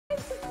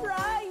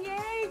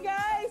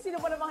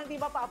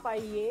ba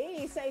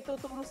papayay sa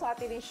ituturo sa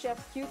atin ni Chef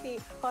Cutie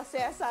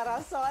Jose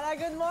Sarasola.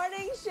 Good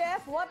morning,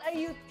 Chef! What are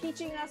you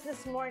teaching us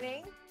this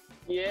morning?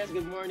 Yes,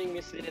 good morning,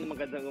 Miss Lynn.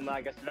 Magandang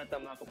umaga sa lahat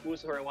ng mga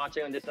kapuso who are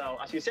watching on this,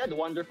 as you said,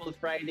 wonderful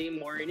Friday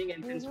morning.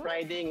 And since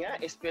Friday nga,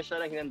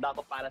 special ang hinanda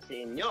ko para sa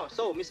inyo.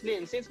 So, Miss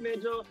Lynn, since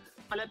medyo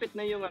malapit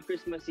na yung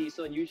Christmas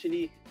season,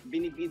 usually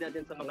binibida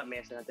natin sa mga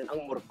mesa natin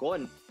ang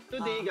morcon.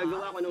 Today,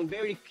 gagawa ko ng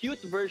very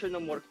cute version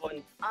ng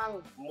morcon, ang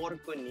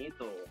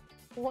Morconito.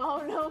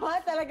 Wow naman,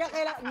 talaga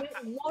kailangan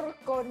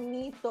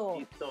Morconito.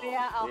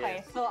 Kaya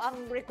okay, yes. So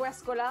ang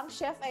request ko lang,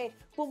 Chef, ay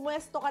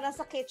pumwesto ka na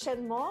sa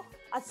kitchen mo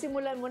at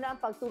simulan mo na ang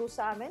pagturo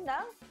sa amin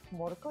ng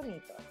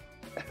Morconito.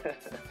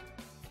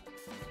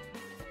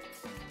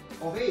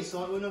 Okay,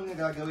 so ang unang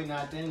gagawin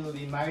natin will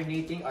be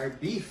marinating our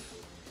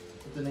beef.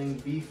 Ito na yung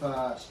beef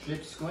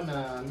strips ko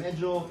na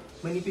medyo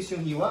manipis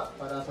yung hiwa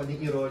para pwedeng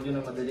i-roll yun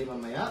ng madali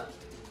mamaya.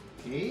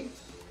 Okay.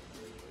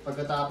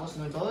 Pagkatapos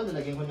nito,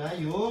 lalagyan ko na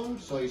yung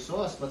soy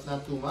sauce, but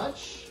not too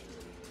much.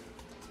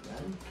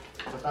 Yan.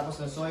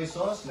 Pagkatapos ng soy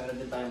sauce,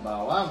 meron din tayong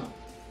bawang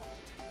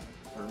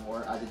for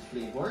more added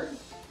flavor.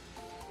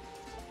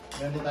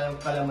 Meron din tayong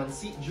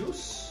calamansi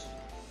juice.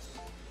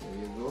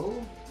 There you go.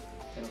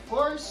 And of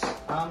course,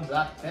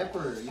 black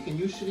pepper. You can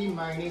usually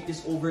marinate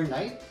this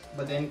overnight,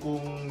 but then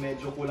kung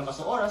medyo kulang ka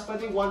sa oras,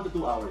 pwede 1 to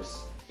 2 hours.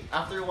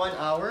 After 1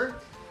 hour,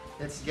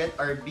 let's get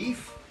our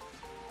beef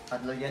at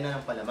lagyan na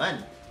ng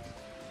palaman.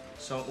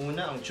 So, ang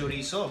una, ang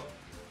chorizo.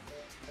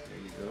 There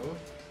you go.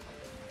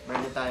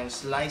 Meron din tayong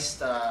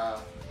sliced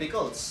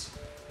pickles.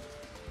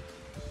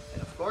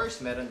 And of course,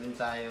 meron din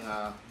tayong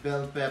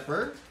bell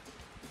pepper.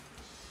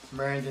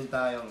 Meron din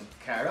tayong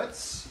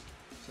carrots.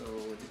 So,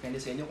 depende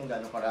sa inyo kung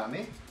gaano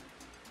karami.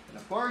 And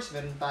of course,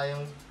 meron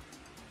tayong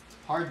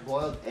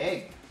hard-boiled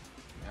egg.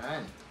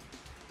 Yan.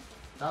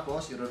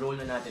 Tapos, i-roll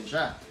na natin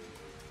siya.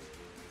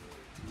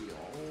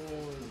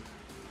 Yun.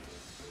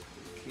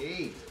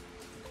 Okay.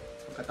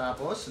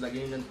 Pagkatapos,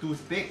 lagyan nyo ng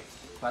toothpick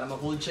para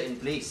ma-hold siya in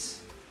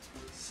place.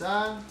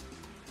 Isa,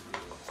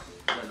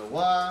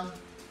 dalawa,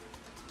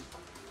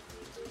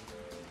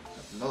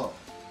 tatlo.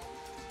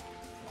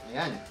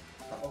 Ayan.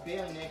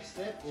 Okay, ang next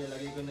step,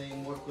 ilalagay ko na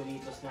yung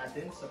morconitos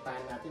natin sa pan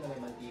natin na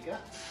may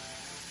mantika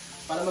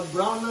para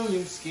mag-brown lang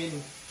yung skin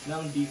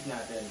ng beef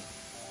natin.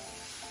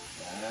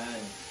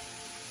 Ayan.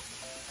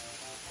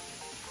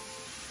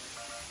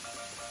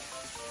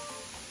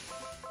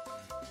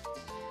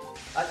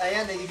 At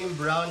ayan, nagiging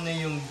brown na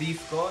yung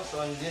beef ko.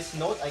 So on this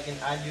note, I can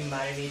add yung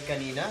marinade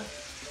kanina.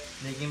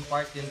 Nagiging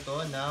part din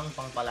to ng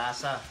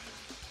pangpalasa.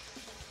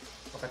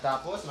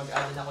 Pagkatapos,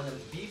 mag-add din ako ng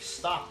beef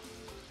stock.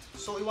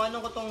 So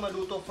iwanan ko tong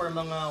maluto for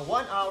mga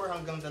 1 hour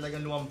hanggang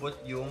talagang lumambot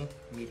yung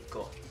meat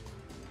ko.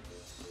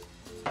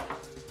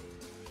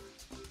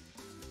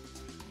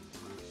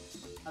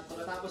 At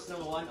pagkatapos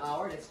ng 1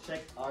 hour, let's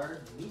check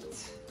our meat.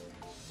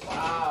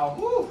 Wow!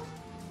 Woo!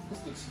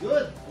 This looks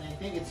good, and I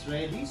think it's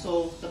ready.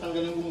 So,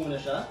 tatanggalin ko muna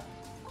siya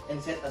and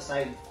set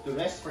aside to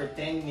rest for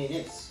 10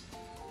 minutes.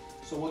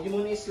 So, huwag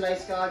niyo muna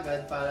i-slice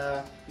kaagad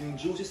para yung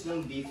juices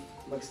ng beef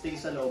magstay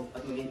sa loob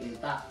at maging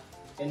intact.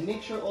 And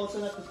make sure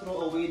also not to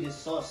throw away this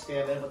sauce,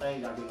 kaya meron pa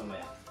tayong gagawin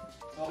mamaya.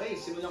 Okay,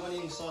 simulan ko na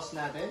yung sauce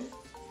natin.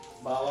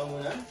 Bawang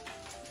muna.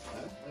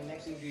 Ang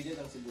next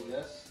ingredient, ang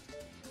sibuyas.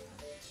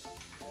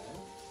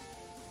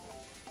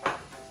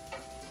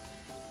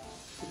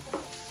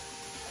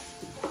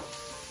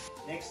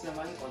 Next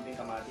naman, konting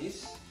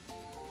kamatis.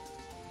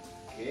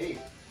 Okay.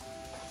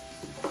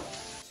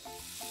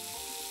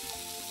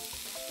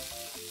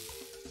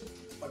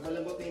 Pag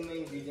malambot na yung mga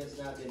ingredients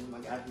natin,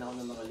 mag-add na ako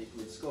ng mga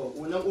liquids ko.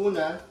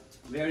 Unang-una,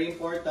 very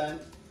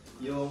important,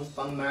 yung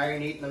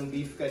pang-marinate ng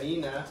beef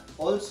kanina.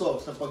 Also,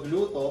 sa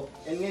pagluto.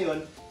 And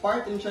ngayon,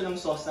 part din siya ng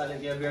sauce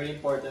natin, kaya very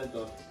important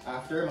to.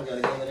 After,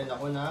 maglalagay na rin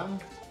ako ng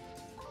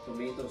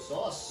tomato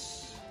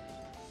sauce.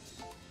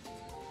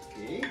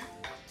 Okay.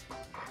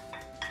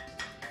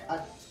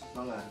 At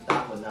mga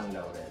dahon ng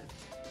laurel.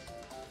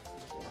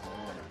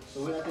 Yan.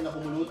 So, huwag natin na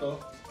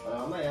kumuluto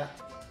para mamaya,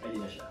 ready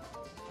na siya.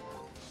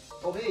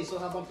 Okay, so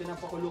habang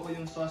pinapakulo ko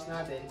yung sauce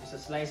natin,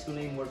 isa-slice ko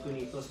na yung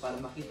morconitos para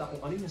makita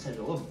kung ano yung nasa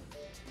loob.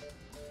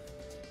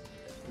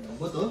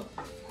 Lambot, oh.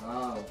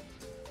 Wow.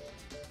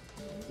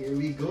 And here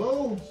we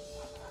go.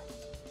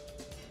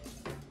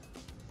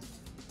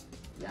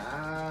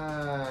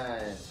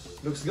 Yan.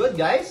 Looks good,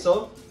 guys.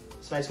 So,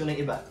 slice ko na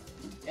yung iba.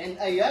 And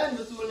ayan,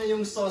 luto na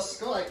yung sauce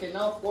ko. I can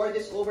now pour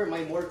this over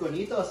my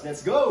morconitos.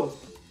 Let's go!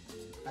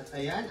 At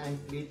ayan, I'm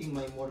plating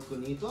my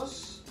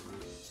morconitos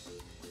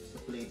sa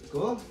plate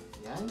ko.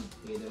 Ayan,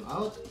 lay them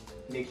out.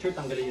 Make sure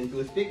tanggalin yung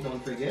toothpick,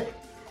 don't forget.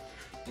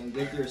 And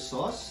get your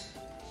sauce.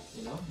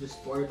 You know,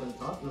 just pour it on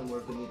top ng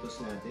morconitos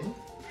natin.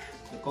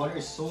 The color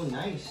is so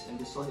nice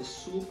and the sauce is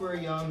super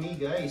yummy,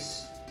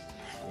 guys.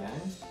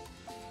 Ayan.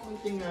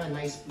 Konting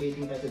nice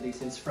plating tayo today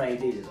since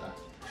Friday, diba?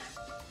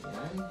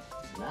 Ayan.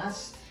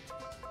 Last.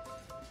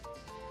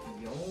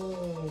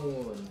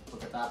 Yun.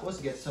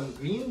 Pagkatapos, get some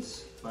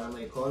greens para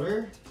may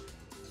color.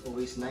 It's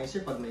always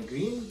nicer pag may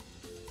green.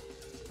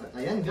 At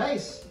ayan,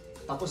 guys.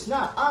 Tapos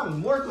na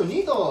ang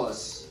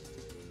morconitos!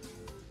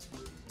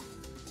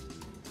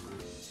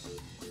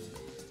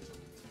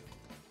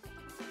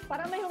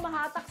 Parang may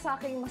humahatak sa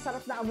aking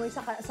masarap na amoy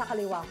sa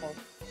kaliwa ko.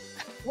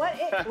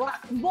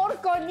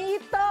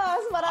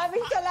 Morconitos!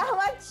 Maraming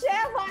salamat,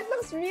 Chef! It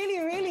looks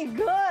really, really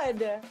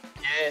good!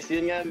 Yes,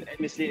 yun nga,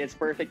 Miss Lynn, it's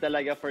perfect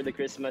talaga for the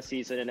Christmas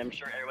season and I'm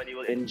sure everybody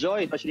will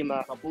enjoy, especially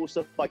mga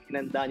kapuso, pag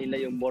hinanda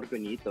nila yung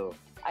Morconito.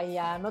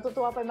 Ayan,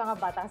 matutuwa pa yung mga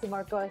bata kasi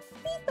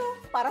Morconito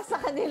para sa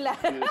kanila.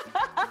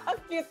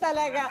 Cute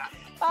talaga.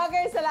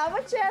 Okay,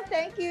 salamat, Chef.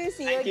 Thank you.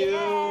 See you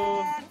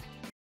again.